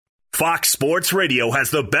Fox Sports Radio has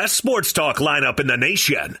the best sports talk lineup in the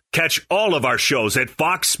nation. Catch all of our shows at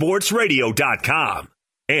foxsportsradio.com.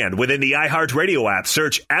 And within the iHeartRadio app,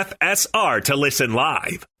 search FSR to listen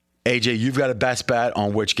live. AJ, you've got a best bet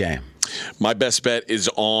on which game? My best bet is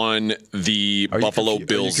on the Buffalo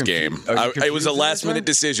Bills game. It was a last-minute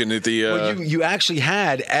decision. At the well, you actually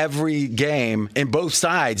had every game in both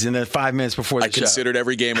sides in the 5 minutes before the show. I considered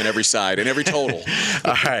every game and every side and every total.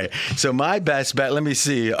 All right. So my best bet, let me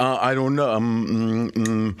see. I don't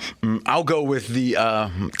know. I'll go with the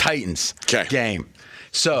Titans game.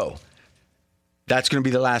 So that's going to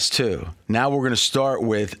be the last two. Now we're going to start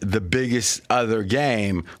with the biggest other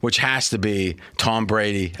game, which has to be Tom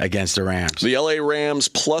Brady against the Rams. The LA Rams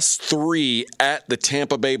 +3 at the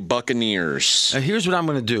Tampa Bay Buccaneers. Now here's what I'm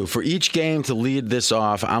going to do. For each game to lead this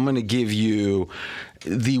off, I'm going to give you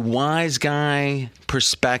the wise guy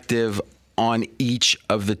perspective on each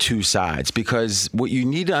of the two sides. Because what you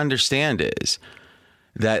need to understand is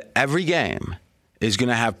that every game is going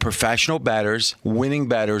to have professional bettors, winning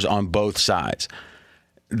bettors on both sides.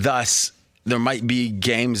 Thus, there might be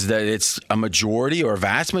games that it's a majority or a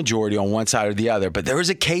vast majority on one side or the other, but there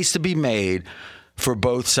is a case to be made for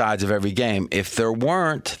both sides of every game. If there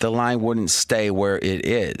weren't, the line wouldn't stay where it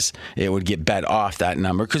is. It would get bet off that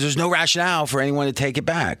number because there's no rationale for anyone to take it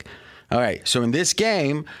back. All right, so in this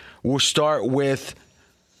game, we'll start with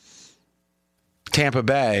Tampa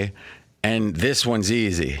Bay. And this one's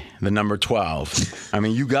easy, the number 12. I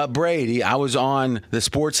mean, you got Brady. I was on the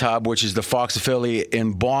Sports Hub, which is the Fox affiliate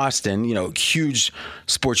in Boston, huge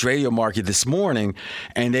sports radio market this morning.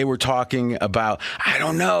 And they were talking about, I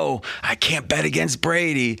don't know, I can't bet against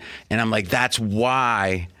Brady. And I'm like, that's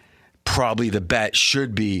why probably the bet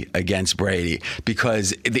should be against Brady.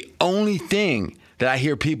 Because the only thing that I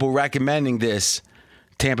hear people recommending this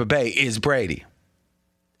Tampa Bay is Brady.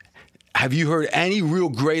 Have you heard any real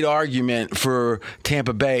great argument for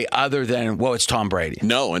Tampa Bay other than, well, it's Tom Brady?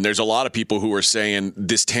 No, and there's a lot of people who are saying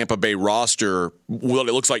this Tampa Bay roster, well,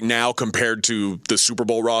 it looks like now compared to the Super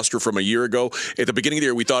Bowl roster from a year ago. At the beginning of the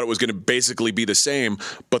year, we thought it was going to basically be the same,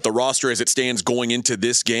 but the roster as it stands going into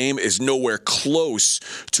this game is nowhere close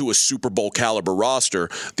to a Super Bowl caliber roster.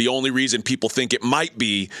 The only reason people think it might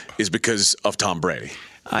be is because of Tom Brady.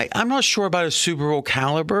 I'm not sure about a Super Bowl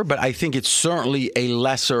caliber, but I think it's certainly a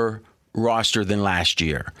lesser roster than last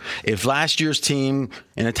year. If last year's team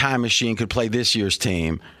in a time machine could play this year's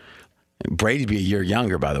team, Brady'd be a year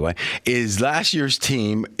younger, by the way, is last year's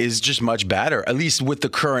team is just much better, at least with the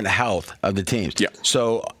current health of the teams. Yeah.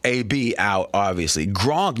 So AB out, obviously.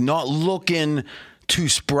 Gronk not looking too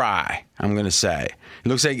spry, I'm going to say. It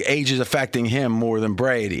looks like age is affecting him more than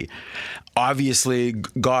Brady. Obviously,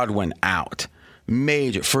 Godwin out.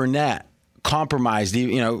 Major. Fournette compromised,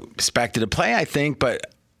 expected to play, I think, but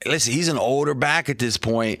listen, he's an older back at this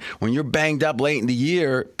point. When you're banged up late in the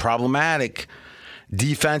year, problematic.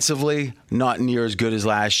 Defensively, not near as good as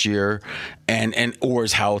last year, or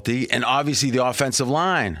as healthy. And obviously the offensive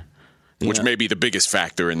line. Which may be the biggest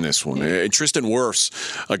factor in this one. And Tristan Wirfs,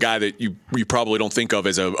 a guy that you probably don't think of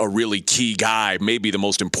as a really key guy, may be the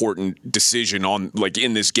most important decision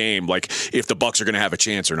in this game, if the Bucs are going to have a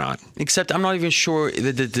chance or not. Except I'm not even sure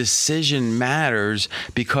that the decision matters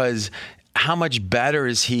because how much better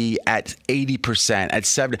is he at 80%, at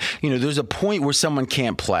 70%? There's a point where someone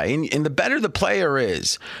can't play. And the better the player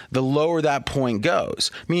is, the lower that point goes.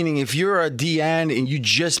 Meaning if you're a DN and you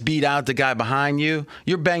just beat out the guy behind you,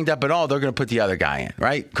 you're banged up at all, they're going to put the other guy in,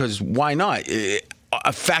 right? Because why not?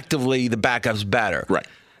 Effectively, the backup's better. Right.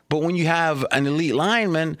 But when you have an elite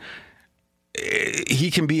lineman,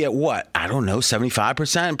 he can be at what? I don't know,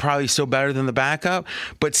 75%, probably still better than the backup,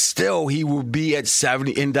 but still he will be at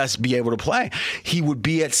 70 and thus be able to play. He would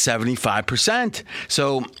be at 75%.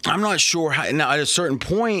 So I'm not sure how. Now, at a certain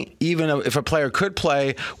point, even if a player could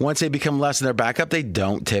play, once they become less than their backup, they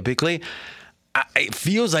don't typically. It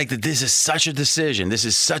feels like that this is such a decision. This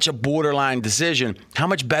is such a borderline decision. How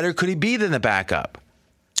much better could he be than the backup?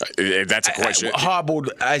 That's a question. Hobbled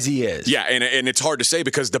as he is. Yeah, and it's hard to say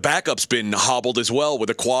because the backup's been hobbled as well with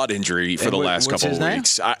a quad injury for the last couple of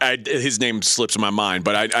weeks. His name slips my mind,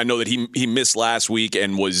 but I know that he missed last week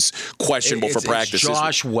and was questionable for practice. It's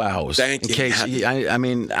Josh Wells. Thank you.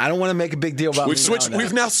 I don't want to make a big deal about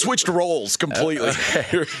We've now switched roles completely.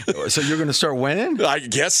 So you're going to start winning? I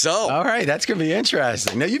guess so. All right, that's going to be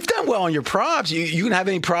interesting. Now, you've done well on your props. You can have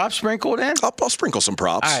any props sprinkled in? I'll sprinkle some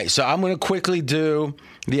props. All right, so I'm going to quickly do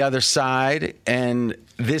the other side, and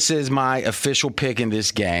this is my official pick in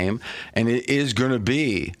this game, and it is going to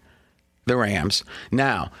be the Rams.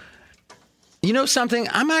 Now, you know something?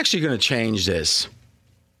 I'm actually going to change this.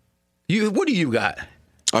 What do you got?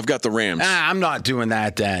 I've got the Rams. I'm not doing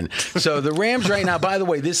that then. So the Rams right now, by the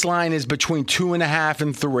way, this line is between 2.5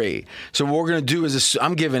 and 3. So what we're going to do is,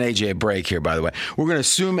 I'm giving AJ a break here, by the way. We're going to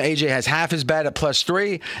assume AJ has half his bet at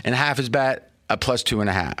 +3 and half his bet at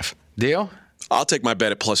 +2.5. Deal? I'll take my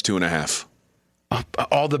bet at +2.5.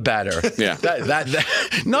 All the better. Yeah. That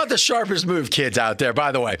not the sharpest move, kids out there,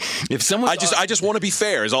 by the way. If someone, I just want to be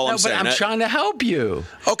fair is all I'm saying. But I'm trying to help you.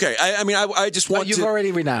 Okay. I just want you've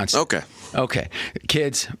already renounced. Okay.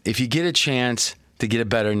 Kids, if you get a chance to get a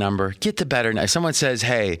better number, get the better number. If someone says,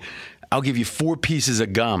 hey, I'll give you 4 pieces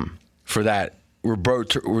of gum for that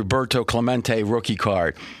Roberto Clemente rookie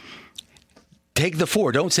card. Take the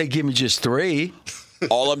 4. Don't say give me just 3.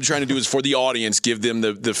 All I'm trying to do is for the audience, give them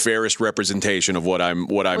the fairest representation of what I'm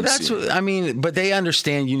seeing. But they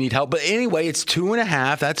understand you need help. But anyway, it's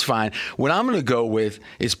 2.5. That's fine. What I'm going to go with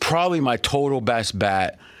is probably my total best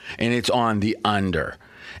bet, and it's on the under.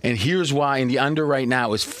 And here's why. And the under right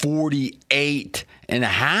now is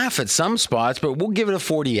 48.5 at some spots, but we'll give it a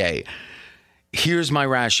 48. Here's my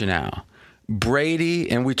rationale. Brady,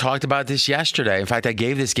 and we talked about this yesterday. In fact, I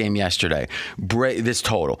gave this game yesterday. This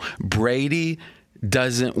total. Brady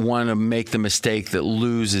doesn't want to make the mistake that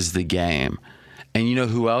loses the game. And you know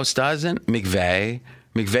who else doesn't? McVay.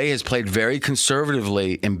 McVay has played very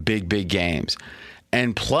conservatively in big games.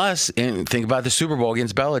 And plus, think about the Super Bowl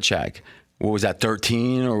against Belichick. What was that,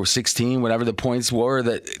 13 or 16, whatever the points were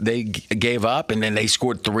that they gave up, and then they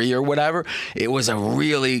scored 3 or whatever. It was a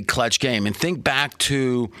really clutch game. And think back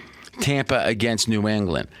to Tampa against New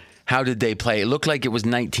England. How did they play? It looked like it was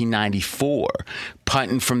 1994.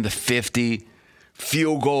 Punting from the 50,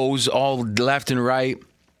 field goals all left and right.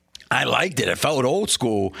 I liked it. It felt old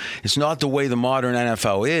school. It's not the way the modern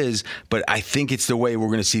NFL is, but I think it's the way we're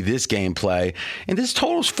going to see this game play. And this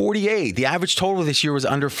total's 48. The average total this year was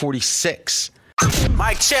under 46.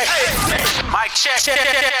 Mic check. Mic check.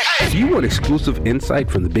 Do you want exclusive insight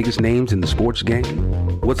from the biggest names in the sports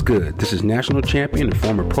game? What's good? This is national champion and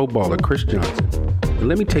former pro baller Chris Johnson. And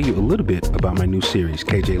let me tell you a little bit about my new series,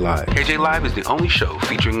 KJ Live. KJ Live is the only show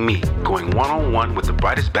featuring me going one-on-one with the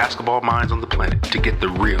brightest basketball minds on the planet to get the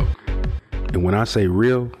real. And when I say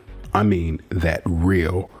real, I mean that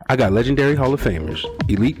real. I got legendary Hall of Famers,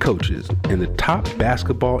 elite coaches, and the top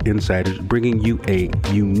basketball insiders bringing you a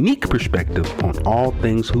unique perspective on all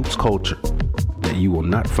things hoops culture that you will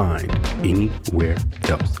not find anywhere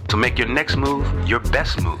else. So make your next move your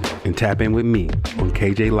best move and tap in with me on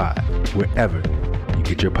KJ Live, wherever you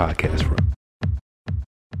get your podcast from.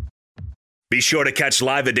 Be sure to catch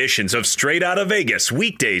live editions of Straight Outta Vegas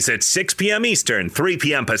weekdays at 6 p.m. Eastern, 3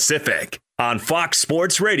 p.m. Pacific on Fox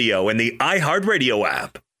Sports Radio and the iHeartRadio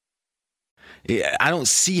app. Yeah, I don't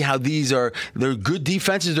see how they're good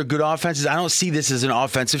defenses, they're good offenses. I don't see this as an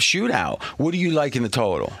offensive shootout. What do you like in the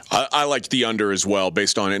total? I liked the under as well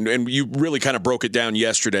based on it. And you really kind of broke it down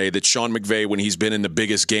yesterday that Sean McVay, when he's been in the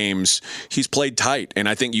biggest games, he's played tight. And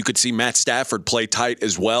I think you could see Matt Stafford play tight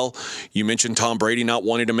as well. You mentioned Tom Brady not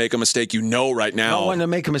wanting to make a mistake. You know right now. Not wanting to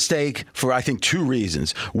make a mistake for, I think, 2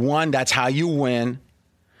 reasons. One, that's how you win.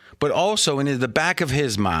 But also, in the back of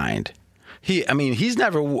his mind, he's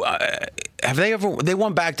never. They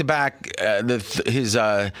won back-to-back his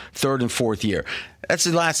 3rd and 4th year. That's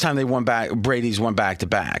the last time they won back. Brady's won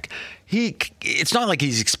back-to-back. It's not like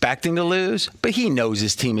he's expecting to lose, but he knows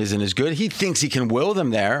his team isn't as good. He thinks he can will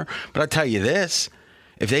them there. But I tell you this: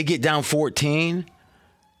 if they get down 14.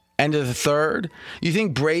 End of the 3rd, you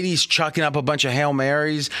think Brady's chucking up a bunch of Hail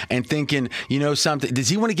Marys and thinking, something? Does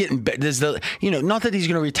he want to get in bed? Not that he's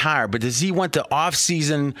going to retire, but does he want the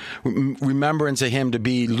off-season remembrance of him to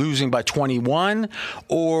be losing by 21?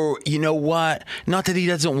 Or, you know what? Not that he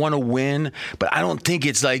doesn't want to win, but I don't think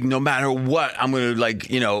it's like no matter what, I'm going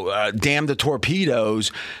to damn the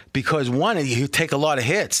torpedoes, because one, you take a lot of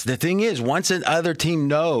hits. The thing is, once another team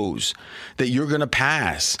knows that you're going to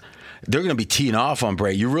pass, they're going to be teeing off on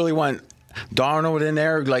Brady. You really want Darnold in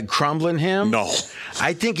there, crumbling him? No.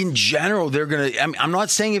 I think in general, they're going to. I'm not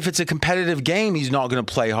saying if it's a competitive game, he's not going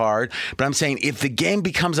to play hard. But I'm saying if the game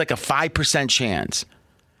becomes like a 5% chance,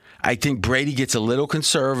 I think Brady gets a little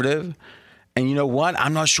conservative. And you know what?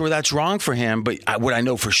 I'm not sure that's wrong for him. But what I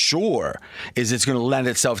know for sure is it's going to lend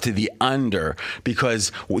itself to the under,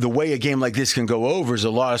 because the way a game like this can go over is a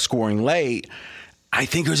lot of scoring late. I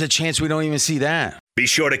think there's a chance we don't even see that. Be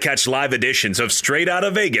sure to catch live editions of Straight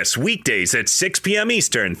Outta Vegas weekdays at 6 p.m.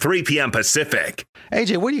 Eastern, 3 p.m. Pacific.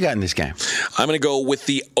 AJ, what do you got in this game? I'm going to go with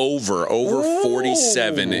the over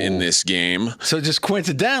 47 in this game. So just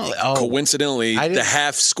coincidentally. The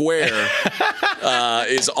half square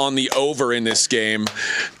is on the over in this game.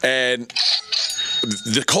 And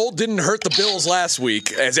The cold didn't hurt the Bills last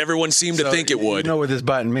week, as everyone seemed to think it would. You know what this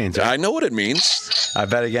button means, right? I know what it means. I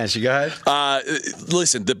bet against you. Go ahead.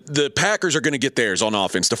 Listen, the Packers are going to get theirs on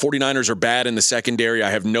offense. The 49ers are bad in the secondary. I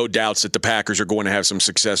have no doubts that the Packers are going to have some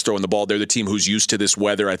success throwing the ball. They're the team who's used to this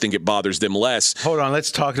weather. I think it bothers them less. Hold on.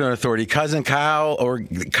 Let's talk to an authority. Cousin Kyle or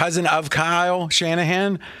cousin of Kyle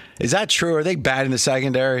Shanahan, is that true? Are they bad in the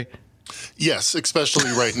secondary? Yes,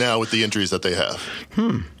 especially right now with the injuries that they have.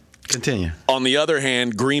 Continue. On the other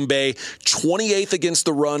hand, Green Bay, 28th against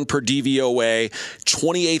the run per DVOA,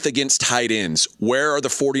 28th against tight ends. Where are the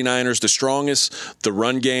 49ers the strongest? The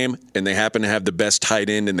run game, and they happen to have the best tight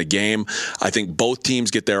end in the game. I think both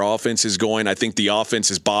teams get their offenses going. I think the offense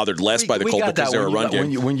is bothered less by the cold because they're a run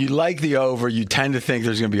game. When you like the over, you tend to think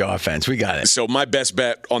there's going to be offense. We got it. So my best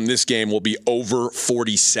bet on this game will be over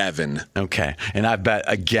 47. Okay, and I bet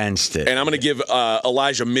against it. And I'm going to give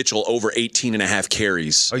Elijah Mitchell over 18.5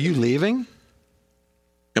 carries. Are you leaving?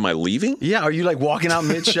 Am I leaving? Yeah. Are you like walking out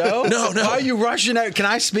mid-show? No. Why are you rushing out? Can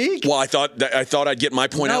I speak? Well, I thought I'd get my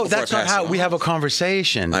point out before I pass it on. No, that's not how we have a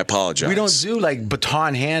conversation. I apologize. We don't do like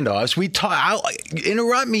baton handoffs. We talk.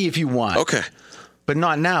 Interrupt me if you want. Okay. But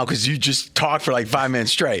not now because you just talked for like 5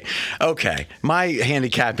 minutes straight. Okay, my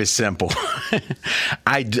handicap is simple.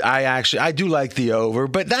 I do like the over,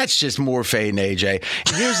 but that's just more fade and AJ.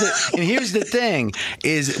 Here's the thing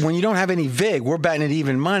is when you don't have any vig, we're betting at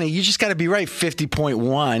even money. You just got to be right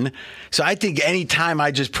 50.1. So I think any time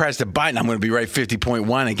I just press the button, I'm going to be right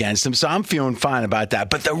 50.1 against them. So I'm feeling fine about that.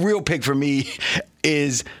 But the real pick for me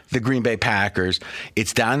is the Green Bay Packers.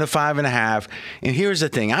 It's down to 5.5. And here's the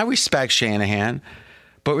thing. I respect Shanahan,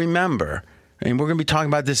 but remember, and we're going to be talking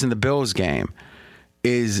about this in the Bills game,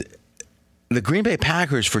 is the Green Bay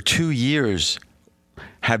Packers for 2 years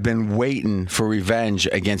have been waiting for revenge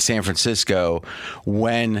against San Francisco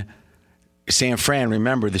when San Fran,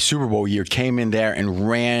 remember, the Super Bowl year, came in there and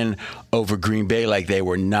ran over Green Bay like they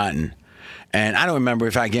were nothing. And I don't remember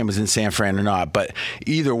if that game was in San Fran or not, but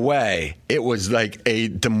either way, it was like a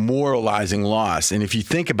demoralizing loss. And if you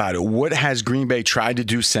think about it, what has Green Bay tried to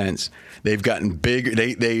do since? They've gotten big.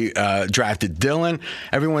 They drafted Dillon.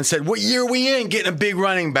 Everyone said, what year are we in? Getting a big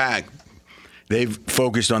running back. They've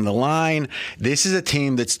focused on the line. This is a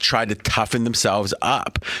team that's tried to toughen themselves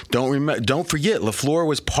up. Don't forget, LaFleur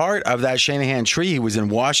was part of that Shanahan tree. He was in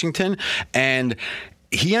Washington, and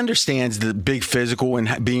he understands the big physical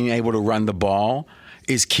and being able to run the ball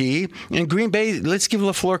is key. And Green Bay, let's give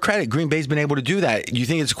LaFleur credit. Green Bay's been able to do that. You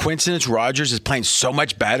think it's a coincidence Rodgers is playing so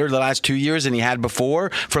much better the last 2 years than he had before?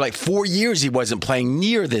 For like 4 years, he wasn't playing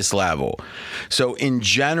near this level. So in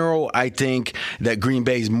general, I think that Green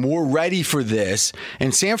Bay's more ready for this.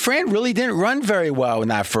 And San Fran really didn't run very well in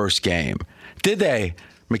that first game, did they,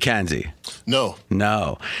 Mackenzie? No.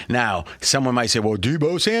 Now, someone might say, well,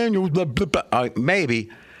 Deebo Samuel, blah, blah, blah. Maybe.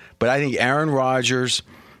 But I think Aaron Rodgers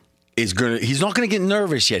he's not going to get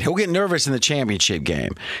nervous yet. He'll get nervous in the championship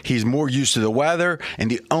game. He's more used to the weather, and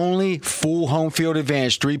the only full home field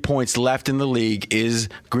advantage, 3 points left in the league, is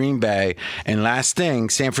Green Bay. And last thing,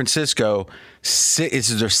 San Francisco, this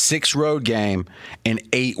is their 6th road game in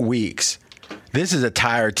 8 weeks. This is a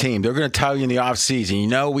tired team. They're going to tell you in the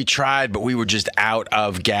offseason, we tried, but we were just out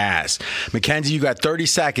of gas. Mackenzie, you got 30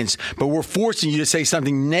 seconds, but we're forcing you to say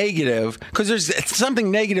something negative because there's something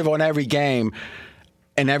negative on every game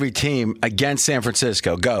and every team against San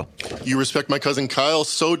Francisco. Go. You respect my cousin Kyle,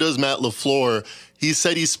 so does Matt LaFleur. He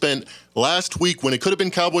said he spent last week, when it could have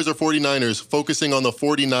been Cowboys or 49ers, focusing on the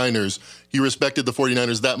 49ers. He respected the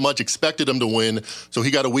 49ers that much, expected them to win, so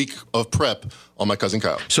he got a week of prep on my cousin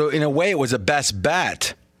Kyle. So in a way, it was a best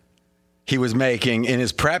bet he was making in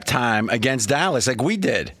his prep time against Dallas, like we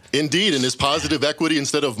did. Indeed, and his positive equity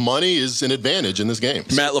instead of money is an advantage in this game.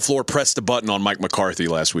 Matt LaFleur pressed the button on Mike McCarthy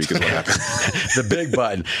last week is what happened. The big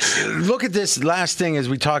button. Look at this last thing as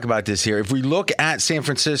we talk about this here. If we look at San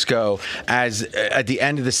Francisco as at the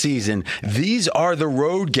end of the season, these are the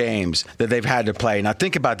road games that they've had to play. Now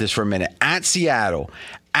think about this for a minute. At Seattle,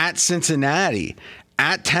 at Cincinnati,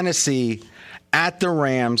 at Tennessee, at the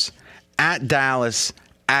Rams, at Dallas,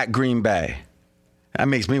 at Green Bay. That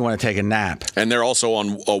makes me want to take a nap. And they're also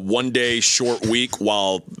on a one-day short week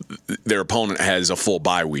while their opponent has a full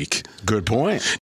bye week. Good point.